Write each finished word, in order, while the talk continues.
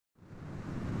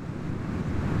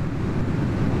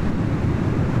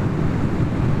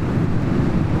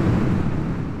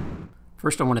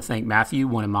First, I want to thank Matthew,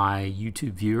 one of my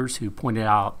YouTube viewers, who pointed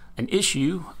out an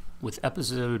issue with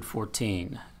episode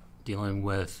 14 dealing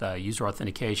with user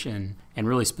authentication and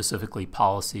really specifically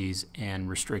policies and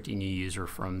restricting a user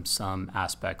from some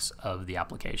aspects of the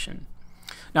application.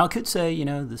 Now, I could say,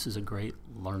 this is a great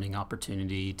learning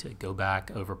opportunity to go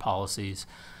back over policies,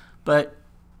 but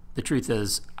the truth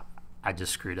is I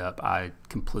just screwed up. I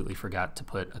completely forgot to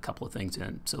put a couple of things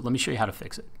in. So let me show you how to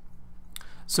fix it.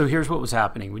 So here's what was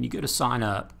happening. When you go to sign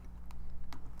up,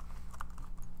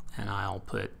 and I'll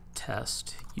put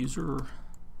test, user,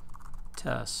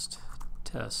 test.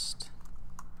 A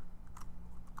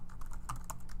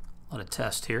lot of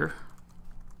test here.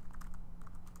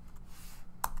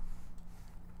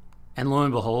 And lo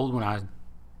and behold, when I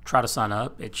try to sign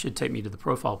up, it should take me to the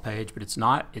profile page, but it's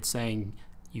not. It's saying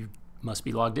you must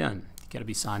be logged in. You got to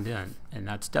be signed in. And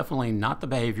that's definitely not the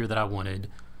behavior that I wanted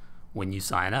when you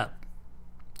sign up.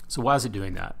 So why is it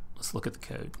doing that? Let's look at the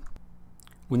code.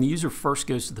 When the user first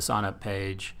goes to the sign up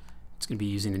page, it's going to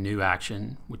be using the new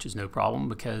action, which is no problem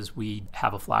because we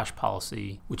have a flash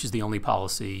policy, which is the only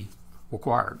policy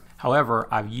required. However,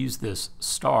 I've used this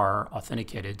star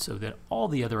authenticated so that all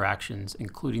the other actions,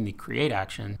 including the create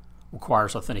action,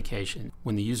 requires authentication.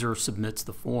 When the user submits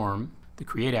the form, the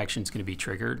create action is going to be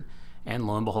triggered, and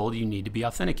lo and behold, you need to be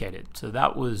authenticated. So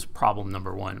that was problem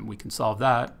number one. We can solve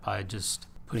that by just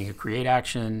putting a create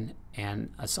action and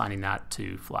assigning that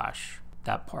to flash.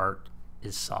 That part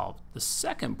is solved. The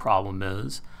second problem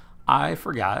is I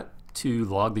forgot to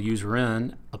log the user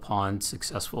in upon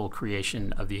successful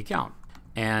creation of the account.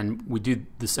 And we do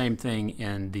the same thing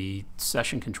in the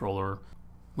session controller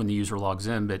when the user logs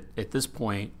in, but at this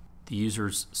point the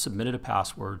user's submitted a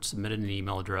password, submitted an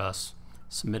email address,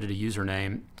 submitted a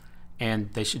username,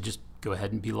 and they should just go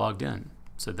ahead and be logged in.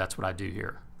 So that's what I do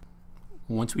here.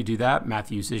 Once we do that,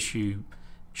 Matthew's issue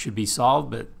should be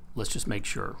solved, but let's just make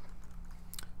sure.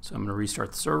 So I'm going to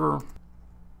restart the server,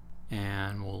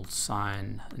 and we'll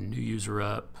sign a new user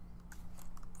up.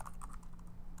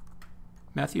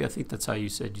 Matthew, I think that's how you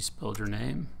said you spelled your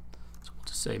name. So we'll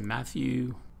just say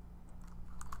Matthew,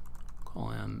 call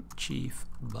him Chief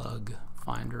Bug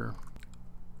Finder.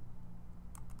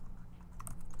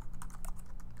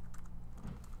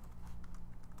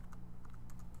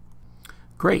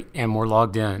 Great, and we're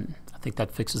logged in. I think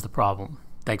that fixes the problem.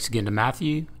 Thanks again to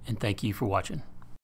Matthew, and thank you for watching.